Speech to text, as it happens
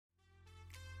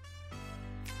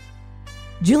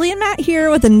Julie and Matt here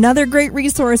with another great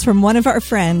resource from one of our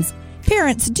friends.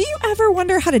 Parents, do you ever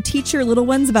wonder how to teach your little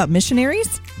ones about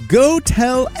missionaries? Go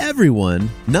Tell Everyone,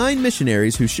 9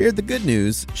 missionaries who shared the good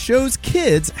news, shows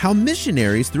kids how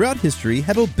missionaries throughout history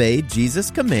have obeyed Jesus'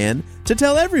 command to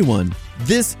tell everyone.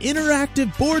 This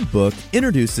interactive board book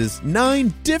introduces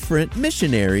 9 different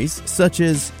missionaries, such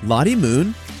as Lottie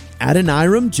Moon,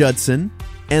 Adoniram Judson,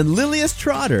 and Lilias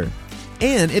Trotter.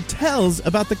 And it tells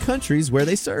about the countries where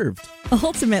they served.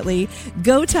 Ultimately,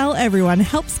 Go Tell Everyone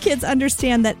helps kids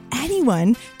understand that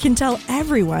anyone can tell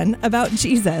everyone about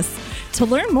Jesus. To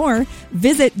learn more,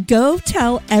 visit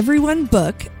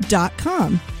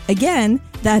gotelleveryonebook.com. Again,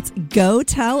 that's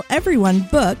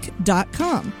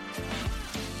gotelleveryonebook.com.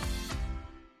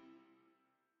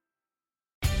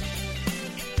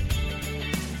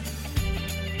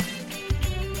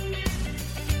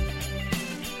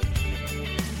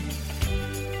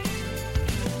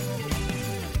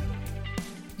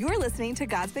 You're listening to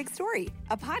God's Big Story,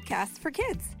 a podcast for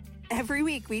kids. Every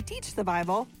week we teach the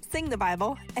Bible, sing the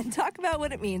Bible, and talk about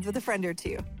what it means with a friend or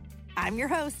two. I'm your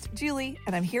host, Julie,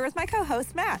 and I'm here with my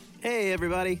co-host, Matt. Hey,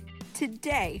 everybody.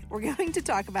 Today, we're going to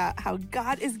talk about how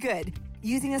God is good,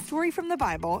 using a story from the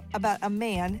Bible about a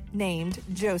man named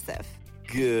Joseph.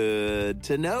 Good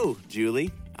to know, Julie.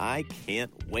 I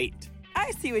can't wait. I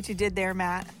see what you did there,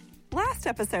 Matt. Last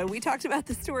episode, we talked about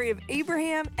the story of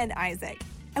Abraham and Isaac.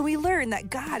 And we learned that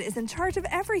God is in charge of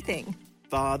everything.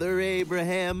 Father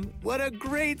Abraham, what a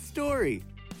great story.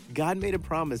 God made a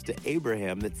promise to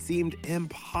Abraham that seemed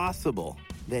impossible,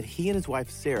 that he and his wife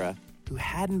Sarah, who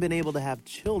hadn't been able to have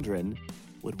children,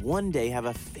 would one day have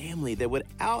a family that would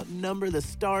outnumber the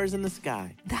stars in the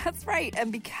sky. That's right.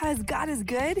 And because God is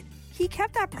good, he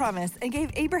kept that promise and gave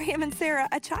Abraham and Sarah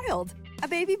a child, a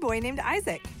baby boy named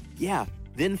Isaac. Yeah,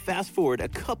 then fast forward a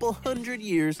couple hundred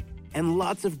years, and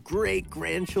lots of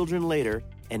great-grandchildren later,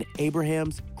 and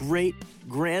Abraham's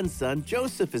great-grandson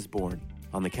Joseph is born.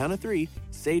 On the count of 3,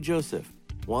 say Joseph.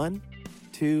 1,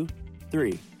 2,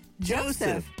 3.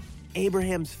 Joseph.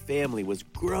 Abraham's family was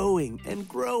growing and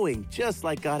growing, just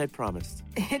like God had promised.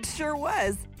 It sure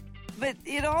was. But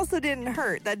it also didn't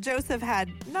hurt that Joseph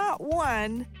had not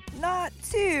 1, not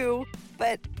 2,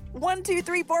 but 1, 2,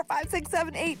 3, 4, 5, 6,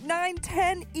 7, 8, 9,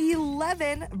 10,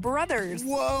 11 brothers.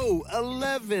 Whoa,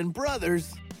 11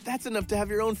 brothers? That's enough to have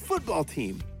your own football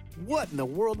team. What in the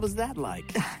world was that like?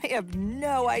 I have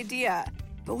no idea.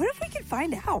 But what if we could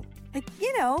find out? Like,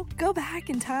 go back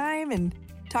in time and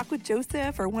talk with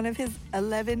Joseph or one of his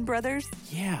 11 brothers?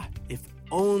 Yeah, if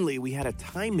only we had a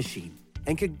time machine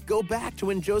and could go back to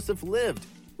when Joseph lived.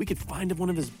 We could find one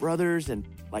of his brothers and,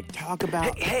 talk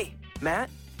about... Hey, Matt?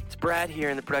 It's Brad here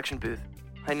in the production booth.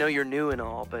 I know you're new and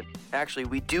all, but actually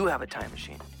we do have a time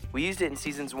machine. We used it in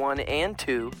seasons 1 and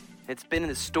 2. It's been in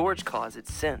the storage closet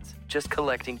since, just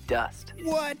collecting dust.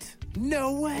 What?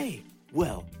 No way.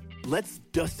 Well, let's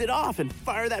dust it off and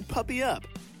fire that puppy up.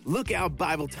 Look out,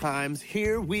 Bible Times,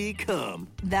 here we come.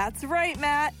 That's right,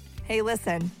 Matt. Hey,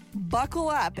 listen, buckle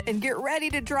up and get ready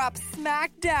to drop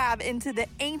smack dab into the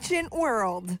ancient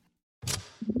world.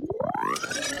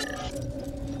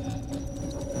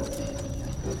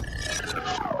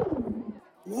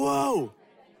 Whoa!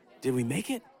 Did we make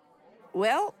it?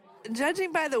 Well,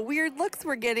 judging by the weird looks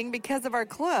we're getting because of our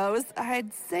clothes,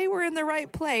 I'd say we're in the right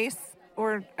place.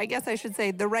 Or I guess I should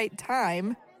say the right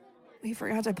time. We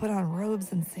forgot to put on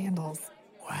robes and sandals.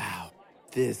 Wow,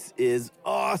 this is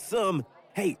awesome.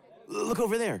 Hey, look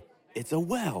over there. It's a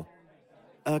well.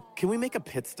 Can we make a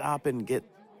pit stop and get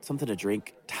something to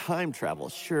drink? Time travel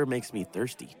sure makes me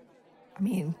thirsty. I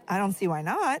mean, I don't see why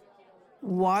not.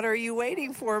 What are you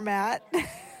waiting for, Matt?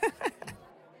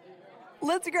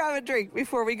 Let's grab a drink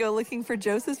before we go looking for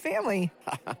Joseph's family.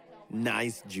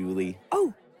 Nice, Julie.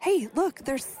 Oh, hey, look,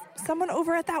 there's someone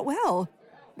over at that well.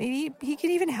 Maybe he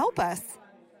can even help us.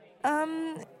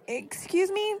 Excuse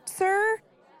me, sir?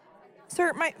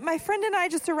 Sir, my friend and I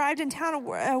just arrived in town.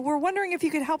 We're wondering if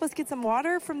you could help us get some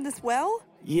water from this well?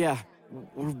 Yeah,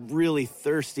 we're really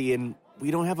thirsty and we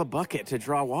don't have a bucket to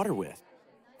draw water with.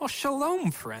 Well,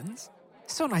 shalom, friends.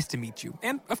 So nice to meet you.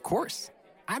 And, of course,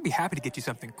 I'd be happy to get you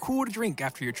something cool to drink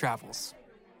after your travels.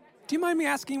 Do you mind me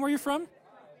asking where you're from?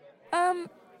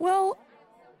 Well,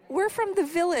 we're from the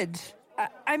village. A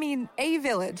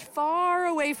village far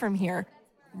away from here.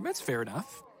 That's fair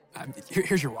enough.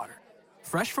 Here's your water.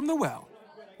 Fresh from the well.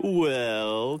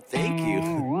 Well, thank you.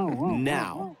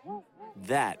 Now,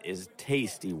 that is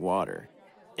tasty water.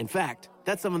 In fact,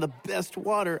 that's some of the best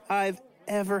water I've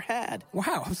ever had.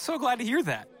 Wow, I'm so glad to hear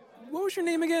that. What was your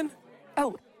name again?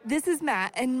 Oh, this is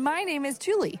Matt, and my name is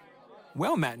Julie.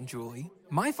 Well, Matt and Julie,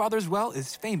 my father's well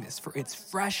is famous for its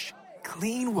fresh,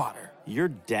 clean water. Your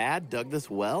dad dug this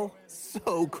well?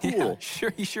 So cool. Yeah,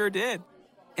 sure, he sure did.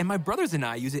 And my brothers and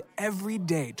I use it every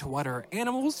day to water our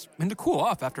animals and to cool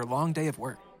off after a long day of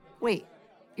work. Wait,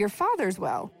 your father's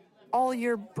well? All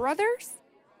your brothers?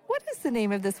 What is the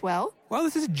name of this well? Well,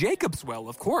 this is Jacob's well,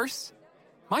 of course.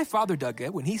 My father dug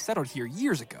it when he settled here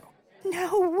years ago.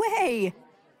 No way!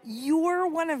 You're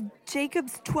one of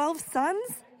Jacob's 12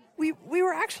 sons? We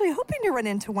were actually hoping to run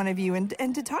into one of you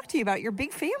and to talk to you about your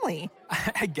big family.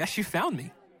 I guess you found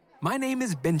me. My name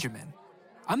is Benjamin.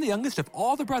 I'm the youngest of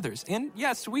all the brothers, and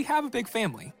yes, we have a big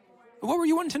family. What were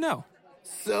you wanting to know?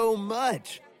 So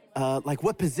much. Like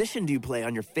what position do you play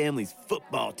on your family's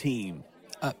football team?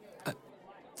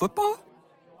 Football?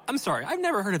 I'm sorry, I've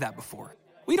never heard of that before.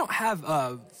 We don't have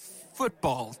a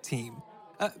football team.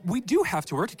 We do have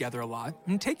to work together a lot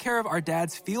and take care of our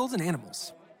dad's fields and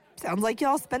animals. Sounds like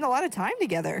y'all spend a lot of time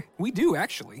together. We do,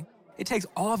 actually. It takes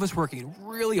all of us working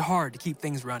really hard to keep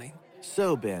things running.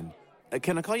 So, Ben,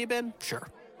 can I call you Ben? Sure.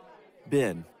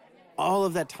 Ben, all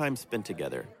of that time spent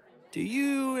together, do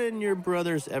you and your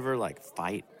brothers ever,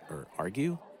 fight or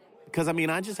argue? Because,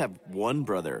 I just have one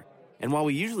brother, and while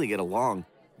we usually get along,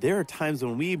 there are times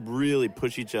when we really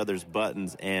push each other's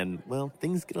buttons and,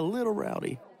 things get a little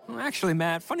rowdy. Well, actually,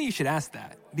 Matt, funny you should ask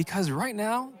that, because right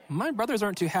now, my brothers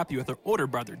aren't too happy with their older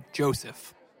brother,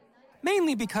 Joseph.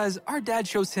 Mainly because our dad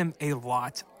shows him a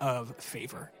lot of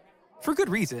favor. For good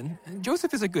reason.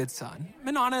 Joseph is a good son,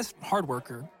 an honest, hard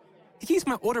worker. He keeps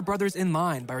my older brothers in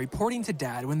line by reporting to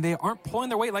Dad when they aren't pulling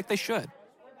their weight like they should.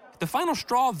 The final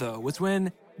straw, though, was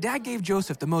when Dad gave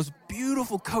Joseph the most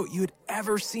beautiful coat you had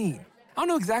ever seen. I don't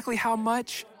know exactly how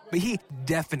much, but he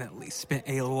definitely spent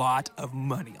a lot of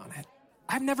money on it.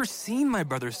 I've never seen my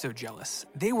brothers so jealous.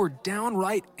 They were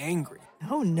downright angry.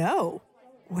 Oh no.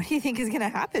 What do you think is going to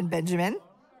happen, Benjamin?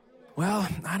 Well,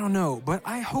 I don't know, but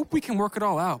I hope we can work it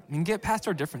all out and get past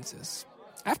our differences.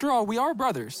 After all, we are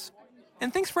brothers.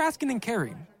 And thanks for asking and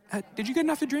caring. Did you get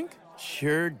enough to drink?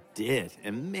 Sure did.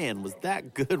 And man, was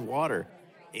that good water.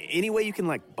 Any way you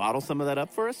can, bottle some of that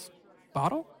up for us?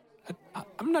 Bottle?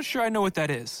 I'm not sure I know what that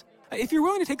is. If you're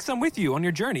willing to take some with you on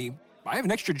your journey, I have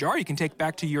an extra jar you can take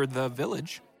back to the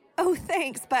village. Oh,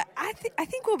 thanks, but I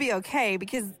think we'll be okay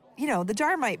because, the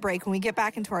jar might break when we get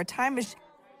back into our time machine.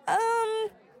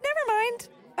 Never mind.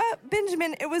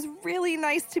 Benjamin, it was really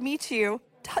nice to meet you.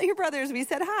 Tell your brothers we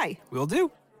said hi. Will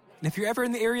do. And if you're ever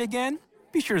in the area again,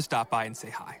 be sure to stop by and say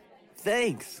hi.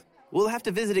 Thanks. We'll have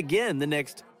to visit again the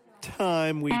next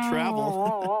time we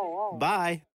travel.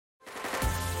 Bye.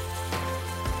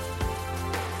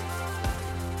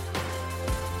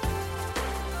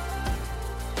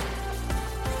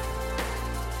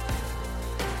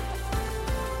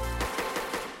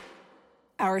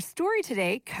 Our story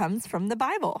today comes from the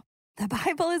Bible. The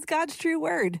Bible is God's true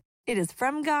word. It is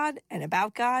from God and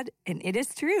about God, and it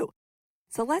is true.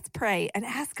 So let's pray and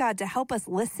ask God to help us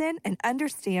listen and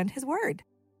understand his word.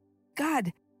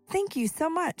 God, thank you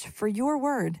so much for your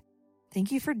word.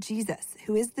 Thank you for Jesus,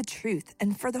 who is the truth,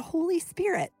 and for the Holy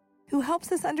Spirit, who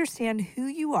helps us understand who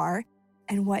you are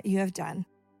and what you have done.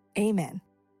 Amen.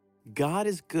 God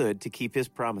is good to keep his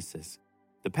promises.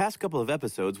 The past couple of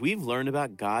episodes, we've learned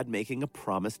about God making a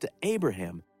promise to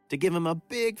Abraham to give him a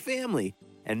big family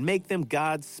and make them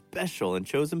God's special and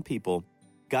chosen people.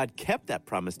 God kept that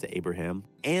promise to Abraham,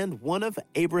 and one of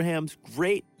Abraham's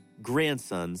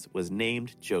great-grandsons was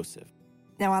named Joseph.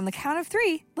 Now on the count of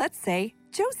 3, let's say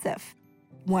Joseph.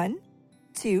 1,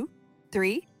 2,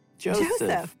 3.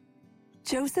 Joseph.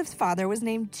 Joseph's father was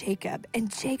named Jacob, and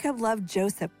Jacob loved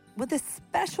Joseph with a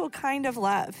special kind of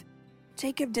love.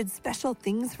 Jacob did special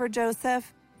things for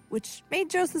Joseph, which made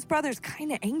Joseph's brothers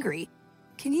kind of angry.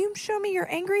 Can you show me your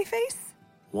angry face?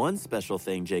 One special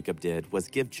thing Jacob did was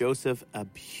give Joseph a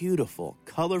beautiful,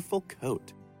 colorful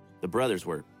coat. The brothers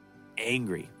were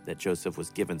angry that Joseph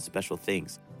was given special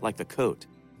things, like the coat.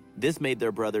 This made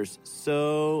their brothers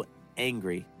so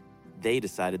angry, they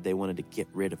decided they wanted to get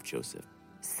rid of Joseph.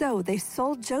 So they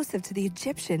sold Joseph to the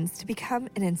Egyptians to become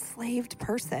an enslaved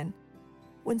person.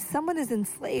 When someone is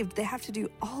enslaved, they have to do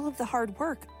all of the hard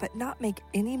work, but not make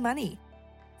any money.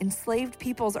 Enslaved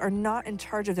peoples are not in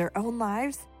charge of their own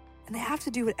lives, and they have to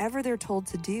do whatever they're told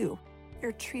to do.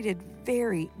 They're treated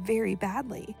very, very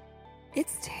badly.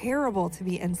 It's terrible to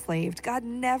be enslaved. God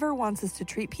never wants us to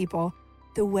treat people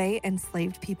the way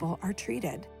enslaved people are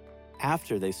treated.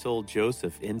 After they sold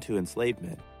Joseph into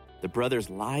enslavement, the brothers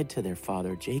lied to their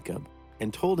father Jacob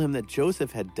and told him that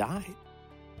Joseph had died.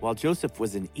 While Joseph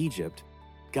was in Egypt,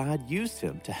 God used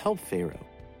him to help Pharaoh.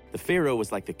 The Pharaoh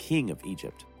was like the king of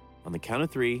Egypt. On the count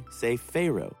of 3, say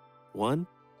Pharaoh. 1,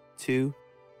 2,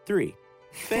 3.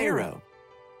 Pharaoh.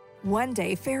 One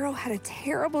day, Pharaoh had a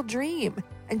terrible dream,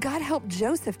 and God helped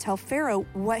Joseph tell Pharaoh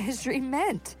what his dream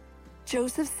meant.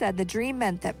 Joseph said the dream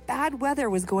meant that bad weather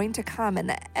was going to come and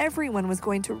that everyone was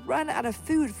going to run out of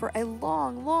food for a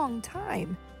long, long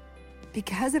time.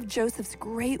 Because of Joseph's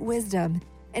great wisdom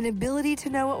and ability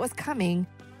to know what was coming,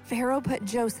 Pharaoh put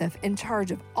Joseph in charge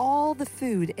of all the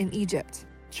food in Egypt.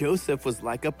 Joseph was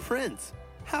like a prince.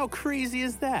 How crazy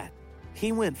is that?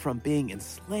 He went from being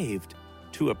enslaved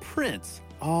to a prince,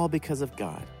 all because of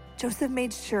God. Joseph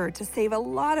made sure to save a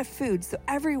lot of food so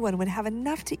everyone would have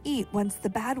enough to eat once the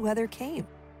bad weather came.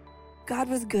 God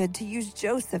was good to use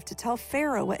Joseph to tell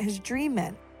Pharaoh what his dream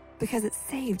meant because it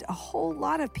saved a whole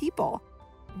lot of people.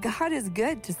 God is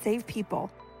good to save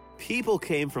people. People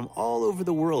came from all over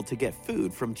the world to get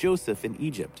food from Joseph in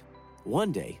Egypt.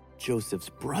 One day, Joseph's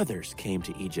brothers came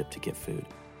to Egypt to get food.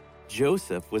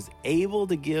 Joseph was able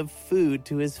to give food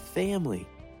to his family,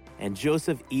 and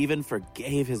Joseph even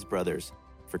forgave his brothers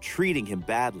for treating him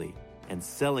badly and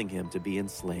selling him to be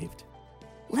enslaved.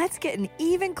 Let's get an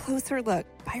even closer look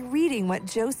by reading what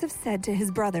Joseph said to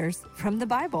his brothers from the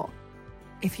Bible.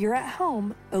 If you're at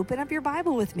home, open up your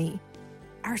Bible with me.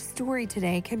 Our story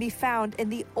today can be found in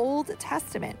the Old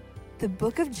Testament, the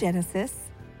book of Genesis,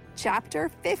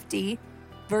 chapter 50,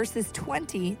 verses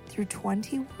 20 through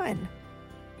 21.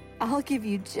 I'll give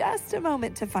you just a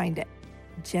moment to find it.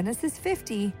 Genesis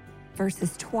 50,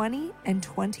 verses 20 and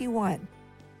 21.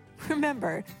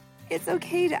 Remember, it's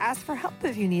okay to ask for help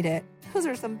if you need it. Those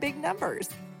are some big numbers.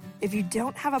 If you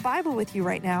don't have a Bible with you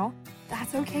right now,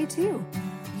 that's okay too.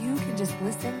 You can just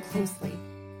listen closely.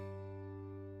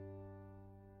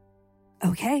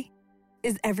 Okay,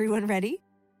 is everyone ready?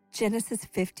 Genesis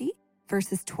 50,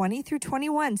 verses 20 through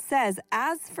 21 says,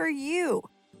 "As for you,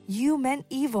 you meant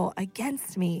evil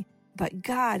against me, but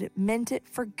God meant it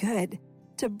for good,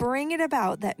 to bring it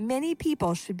about that many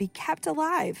people should be kept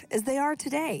alive as they are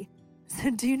today. So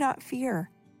do not fear.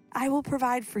 I will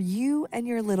provide for you and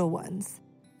your little ones."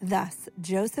 Thus,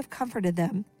 Joseph comforted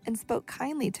them and spoke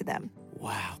kindly to them.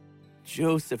 Wow,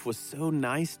 Joseph was so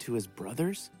nice to his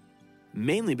brothers,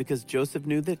 mainly because Joseph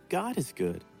knew that God is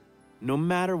good. No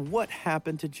matter what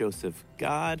happened to Joseph,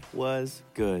 God was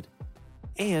good.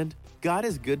 And God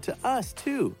is good to us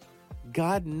too.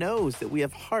 God knows that we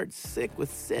have hearts sick with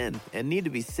sin and need to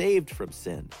be saved from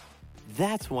sin.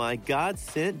 That's why God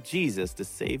sent Jesus to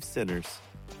save sinners.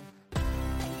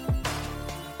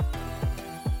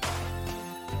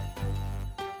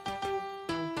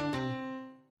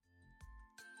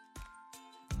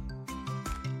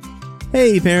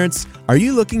 Hey parents, are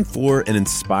you looking for an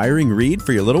inspiring read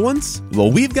for your little ones? Well,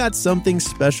 we've got something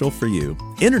special for you.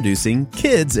 Introducing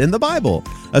Kids in the Bible,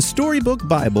 a storybook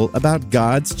Bible about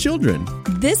God's children.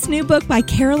 This new book by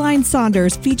Caroline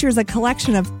Saunders features a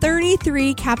collection of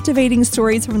 33 captivating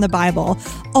stories from the Bible,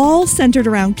 all centered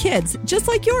around kids, just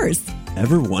like yours.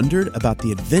 Ever wondered about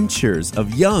the adventures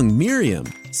of young Miriam,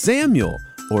 Samuel,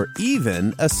 or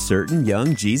even a certain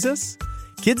young Jesus?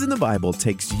 Kids in the Bible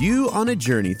takes you on a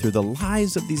journey through the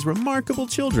lives of these remarkable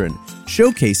children,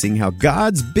 showcasing how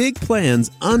God's big plans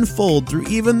unfold through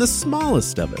even the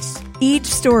smallest of us. Each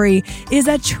story is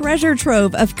a treasure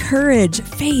trove of courage,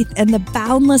 faith, and the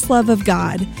boundless love of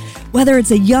God. Whether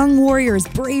it's a young warrior's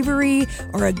bravery,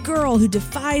 or a girl who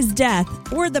defies death,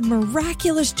 or the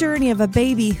miraculous journey of a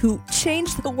baby who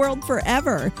changed the world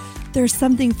forever, there's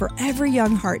something for every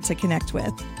young heart to connect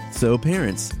with. So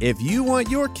parents, if you want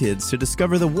your kids to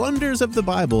discover the wonders of the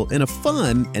Bible in a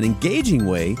fun and engaging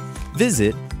way,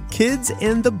 visit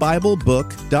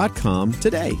kidsinthebiblebook.com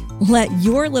today. Let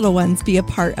your little ones be a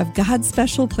part of God's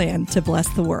special plan to bless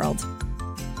the world.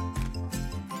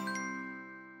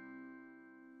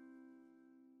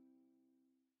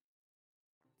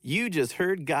 You just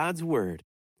heard God's word.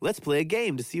 Let's play a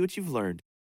game to see what you've learned.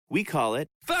 We call it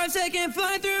 5-second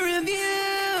fly-through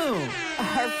review.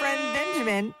 Our friend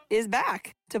Benjamin is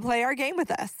back to play our game with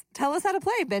us. Tell us how to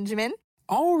play, Benjamin.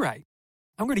 All right.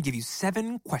 I'm going to give you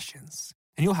 7 questions,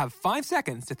 and you'll have 5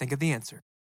 seconds to think of the answer.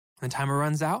 When the timer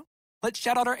runs out, let's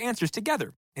shout out our answers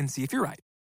together and see if you're right.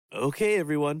 Okay,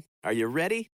 everyone. Are you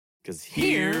ready? Because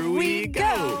here we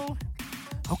go.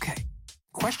 Okay.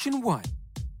 Question 1.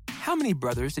 How many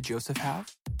brothers did Joseph have?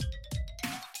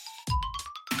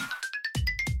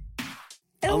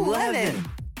 11.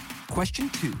 Question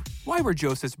 2. Why were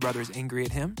Joseph's brothers angry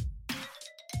at him?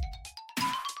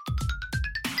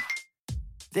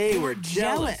 They were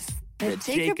jealous that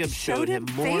Jacob showed him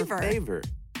more favor.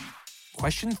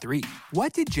 Question 3.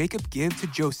 What did Jacob give to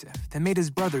Joseph that made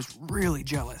his brothers really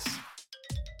jealous?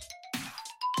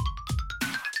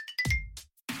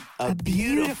 A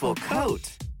beautiful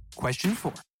coat. Question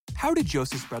 4. How did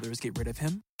Joseph's brothers get rid of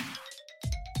him?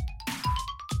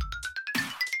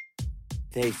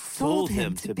 They sold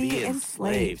him to be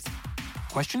enslaved.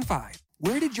 Question 5.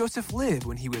 Where did Joseph live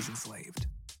when he was enslaved?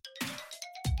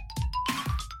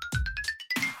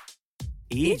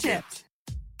 Egypt.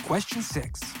 Question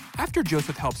 6. After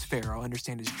Joseph helps Pharaoh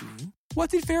understand his dream, what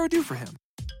did Pharaoh do for him?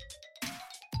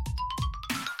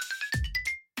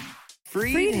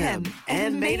 Freed him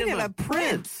and made him a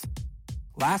prince.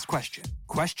 Last question.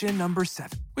 Question number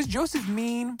 7. Was Joseph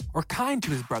mean or kind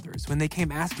to his brothers when they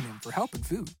came asking him for help and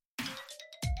food?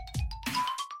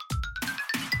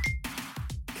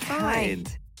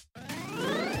 Kind.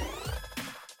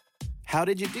 How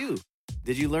did you do?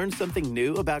 Did you learn something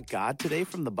new about God today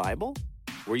from the Bible?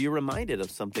 Were you reminded of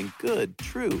something good,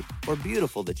 true, or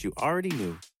beautiful that you already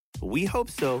knew? We hope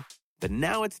so, but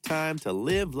now it's time to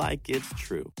live like it's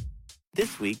true.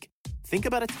 This week, think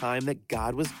about a time that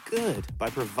God was good by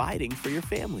providing for your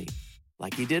family,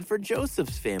 like he did for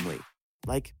Joseph's family.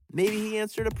 Like maybe he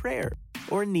answered a prayer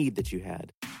or a need that you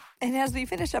had. And as we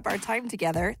finish up our time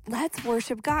together, let's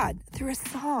worship God through a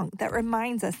song that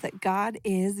reminds us that God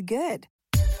is good.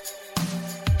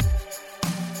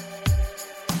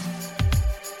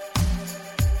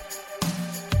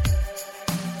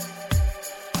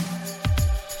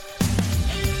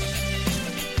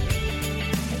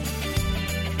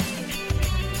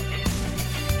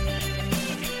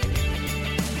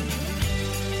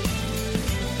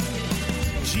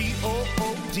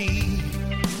 G-O-O-D,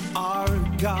 our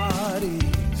God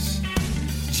is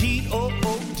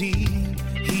G-O-O-D,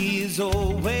 he has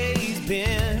always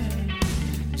been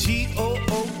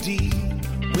G-O-O-D,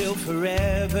 will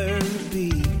forever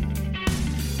be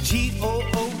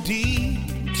G-O-O-D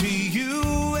to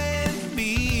you and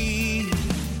me.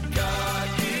 God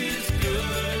is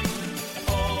good,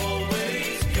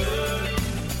 always good.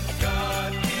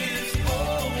 God is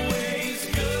always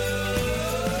good.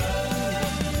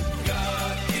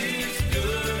 God is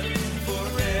good,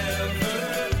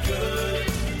 forever good.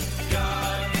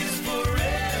 God is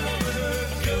forever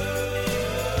good.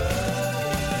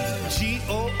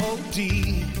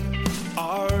 G-O-O-D,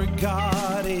 our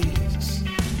God is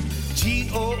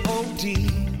G-O-O-D,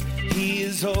 he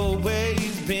has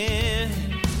always been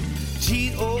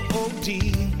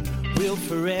G-O-O-D, will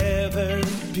forever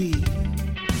be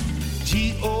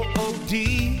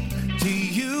G-O-O-D to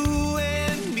you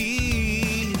and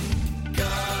me.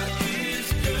 God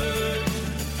is good,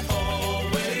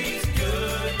 always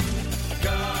good.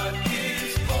 God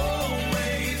is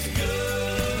always good.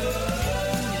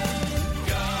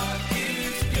 God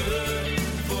is good,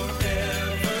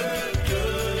 forever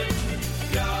good.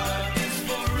 God is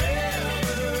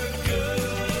forever good.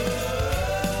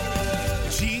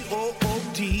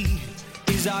 G-O-O-D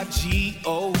is our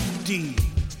G-O-D.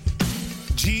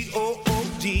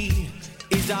 G-O-O-D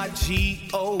is our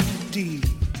G-O-D.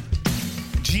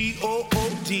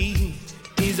 G-O-O-D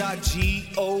is our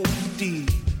G-O-D.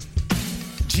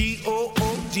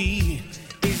 G-O-O-D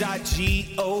is our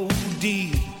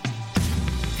G-O-D.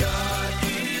 God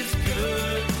is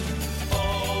good,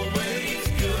 always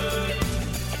good.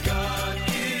 God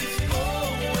is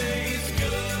always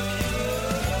good.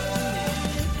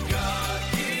 God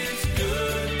is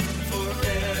good,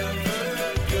 forever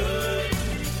good.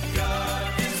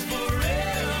 God is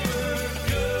forever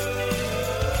good.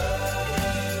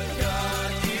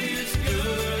 God is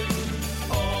good,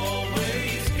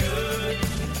 always good.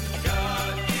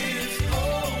 God is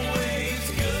always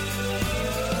good.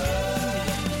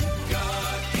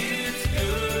 God is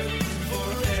good,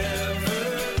 forever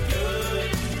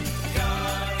good.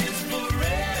 God is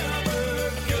forever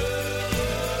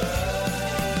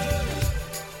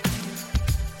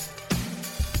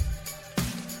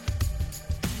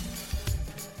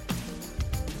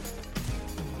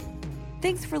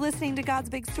Thanks for listening to God's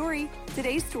Big Story.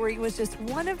 Today's story was just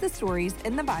one of the stories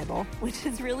in the Bible, which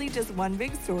is really just one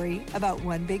big story about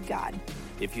one big God.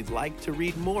 If you'd like to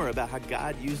read more about how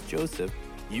God used Joseph,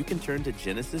 you can turn to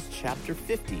Genesis chapter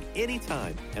 50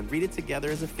 anytime and read it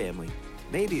together as a family,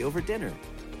 maybe over dinner.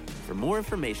 For more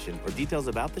information or details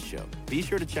about the show, be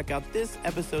sure to check out this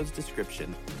episode's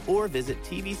description or visit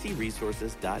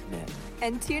tvcresources.net.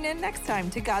 And tune in next time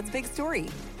to God's Big Story.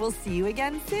 We'll see you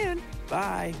again soon.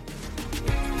 Bye.